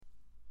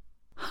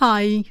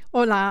Hi,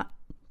 hola.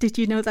 Did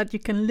you know that you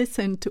can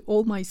listen to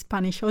all my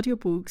Spanish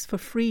audiobooks for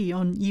free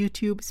on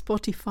YouTube,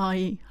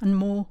 Spotify, and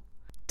more?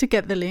 To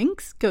get the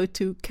links, go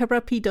to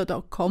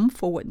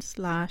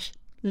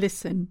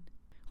kerapido.com/listen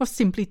or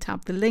simply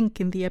tap the link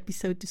in the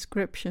episode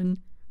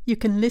description. You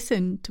can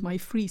listen to my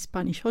free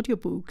Spanish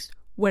audiobooks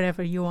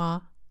wherever you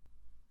are.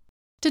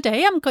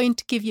 Today I'm going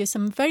to give you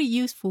some very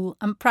useful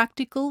and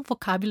practical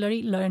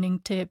vocabulary learning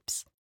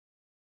tips.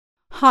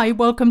 Hi,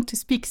 welcome to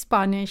Speak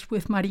Spanish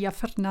with Maria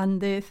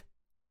Fernandez.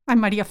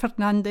 I'm Maria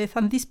Fernandez,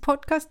 and this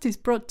podcast is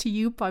brought to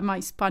you by my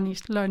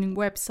Spanish learning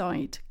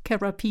website,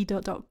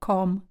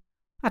 kerapido.com.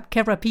 At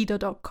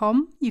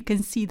kerapido.com, you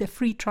can see the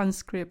free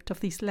transcript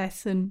of this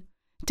lesson.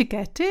 To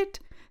get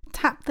it,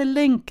 tap the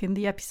link in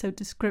the episode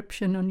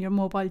description on your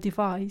mobile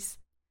device.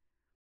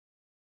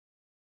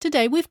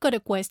 Today we've got a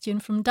question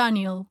from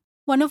Daniel,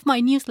 one of my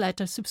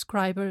newsletter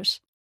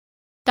subscribers.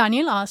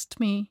 Daniel asked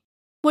me,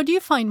 "What do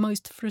you find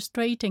most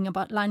frustrating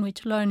about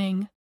language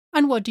learning,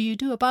 and what do you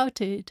do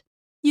about it?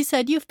 You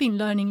said you've been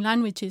learning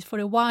languages for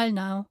a while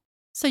now,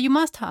 so you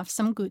must have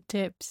some good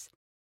tips."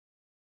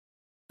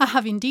 I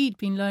have indeed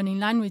been learning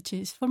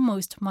languages for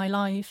most of my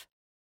life.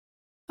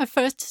 I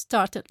first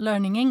started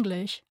learning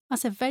English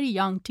as a very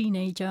young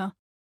teenager,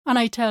 and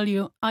I tell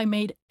you, I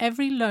made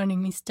every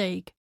learning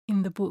mistake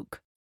in the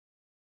book.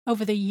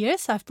 Over the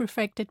years, I've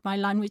perfected my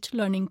language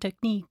learning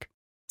technique,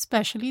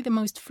 especially the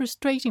most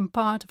frustrating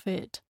part of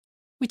it,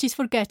 which is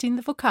forgetting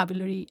the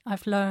vocabulary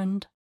I've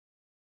learned.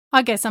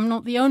 I guess I'm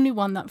not the only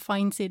one that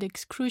finds it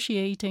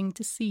excruciating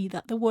to see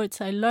that the words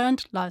I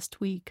learned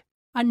last week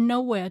are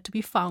nowhere to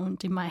be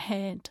found in my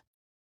head.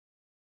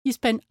 You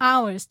spend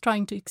hours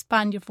trying to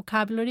expand your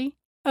vocabulary,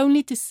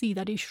 only to see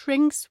that it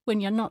shrinks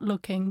when you're not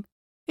looking.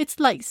 It's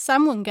like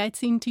someone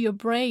gets into your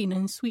brain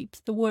and sweeps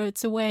the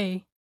words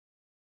away.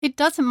 It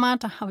doesn't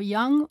matter how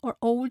young or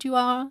old you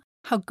are,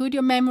 how good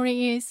your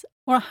memory is,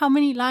 or how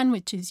many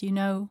languages you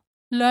know.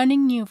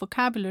 Learning new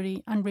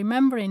vocabulary and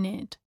remembering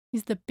it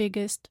is the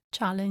biggest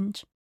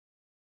challenge.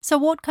 So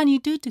what can you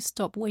do to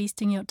stop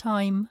wasting your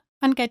time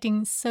and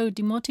getting so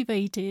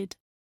demotivated?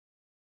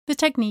 The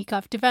technique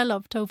I've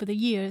developed over the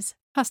years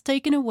has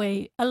taken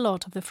away a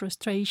lot of the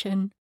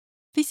frustration.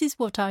 This is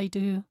what I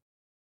do.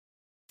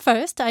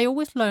 First, I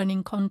always learn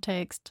in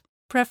context,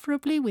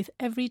 preferably with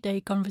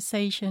everyday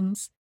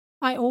conversations.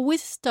 I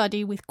always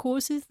study with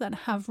courses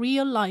that have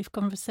real-life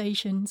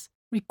conversations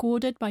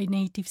recorded by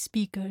native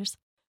speakers.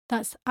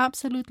 That's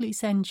absolutely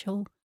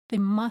essential. They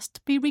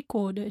must be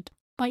recorded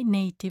by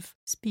native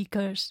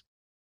speakers.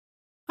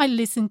 I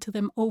listen to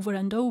them over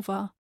and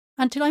over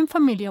until I'm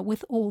familiar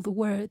with all the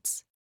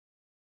words.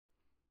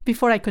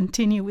 Before I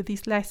continue with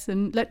this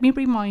lesson, let me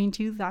remind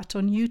you that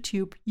on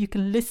YouTube you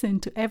can listen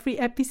to every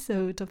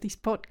episode of this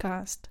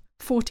podcast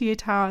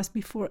 48 hours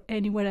before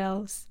anywhere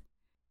else.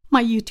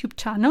 My YouTube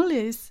channel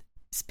is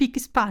Speak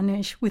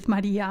Spanish with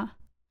Maria.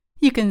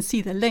 You can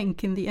see the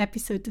link in the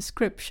episode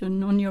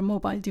description on your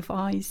mobile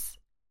device.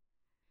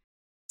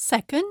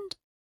 Second,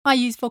 I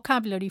use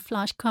vocabulary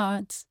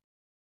flashcards.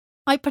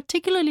 I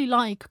particularly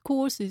like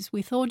courses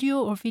with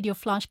audio or video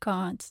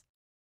flashcards.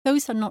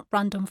 Those are not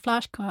random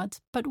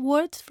flashcards, but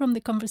words from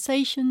the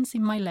conversations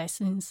in my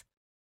lessons.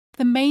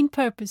 The main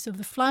purpose of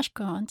the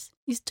flashcards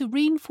is to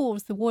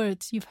reinforce the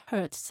words you've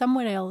heard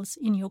somewhere else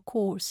in your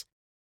course.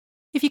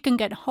 If you can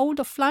get hold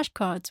of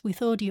flashcards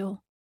with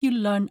audio,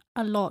 you'll learn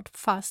a lot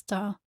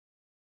faster.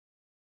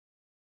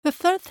 The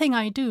third thing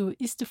I do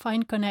is to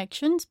find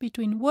connections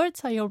between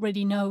words I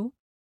already know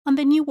and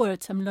the new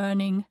words I'm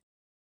learning.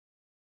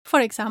 For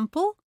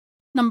example,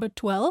 number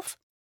 12,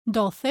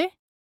 doce,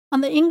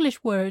 and the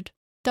English word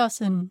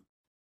dozen.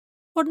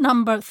 Or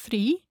number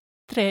 3,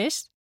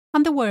 tres,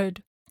 and the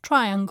word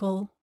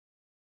triangle.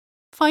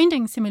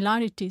 Finding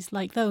similarities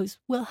like those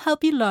will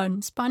help you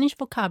learn Spanish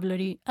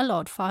vocabulary a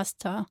lot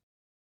faster.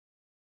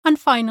 And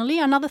finally,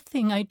 another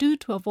thing I do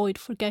to avoid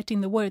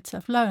forgetting the words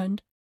I've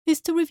learned is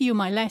to review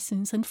my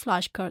lessons and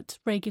flashcards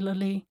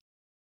regularly.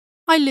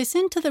 I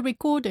listen to the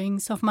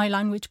recordings of my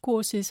language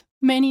courses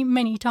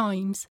many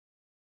times.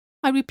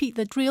 I repeat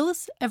the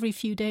drills every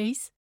few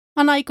days,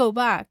 and I go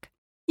back,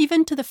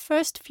 even to the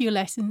first few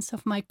lessons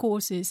of my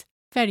courses,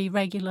 very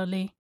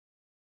regularly.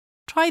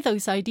 Try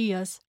those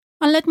ideas,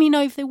 and let me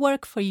know if they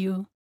work for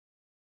you.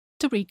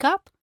 To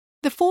recap,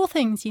 the 4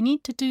 things you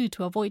need to do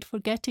to avoid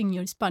forgetting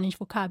your Spanish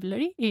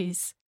vocabulary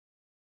is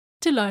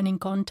to learn in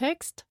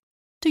context,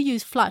 to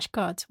use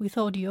flashcards with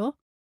audio,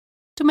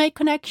 to make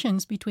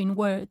connections between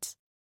words,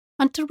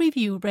 and to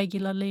review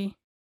regularly.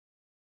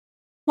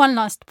 One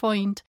last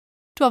point.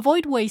 To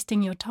avoid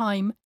wasting your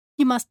time,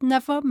 you must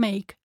never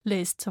make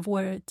lists of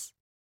words.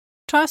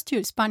 Trust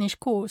your Spanish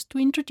course to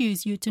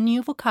introduce you to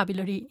new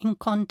vocabulary in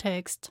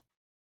context.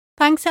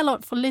 Thanks a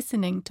lot for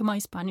listening to my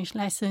Spanish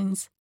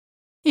lessons.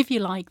 If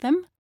you like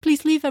them,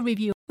 please leave a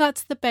review.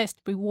 That's the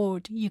best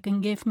reward you can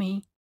give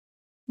me.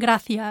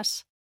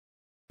 Gracias.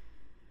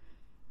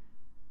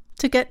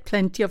 To get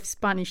plenty of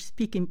Spanish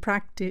speaking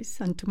practice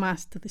and to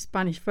master the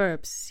Spanish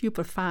verbs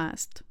super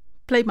fast,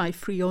 play my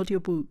free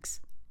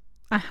audiobooks.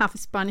 I have a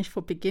Spanish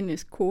for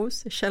Beginners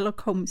course, a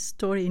Sherlock Holmes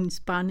story in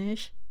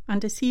Spanish,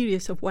 and a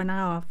series of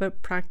 1-hour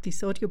verb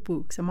practice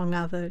audiobooks, among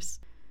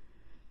others.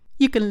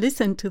 You can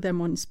listen to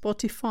them on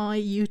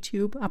Spotify,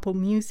 YouTube, Apple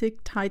Music,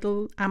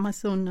 Tidal,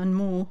 Amazon, and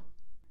more.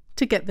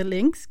 To get the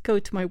links, go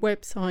to my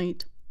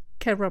website,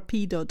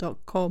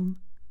 kerapido.com.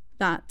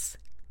 That's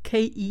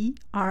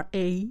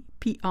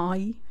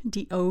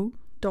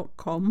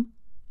KERAPIDO.com,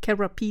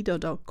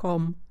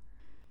 kerapido.com.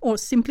 Or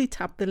simply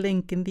tap the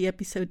link in the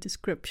episode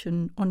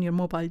description on your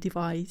mobile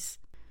device.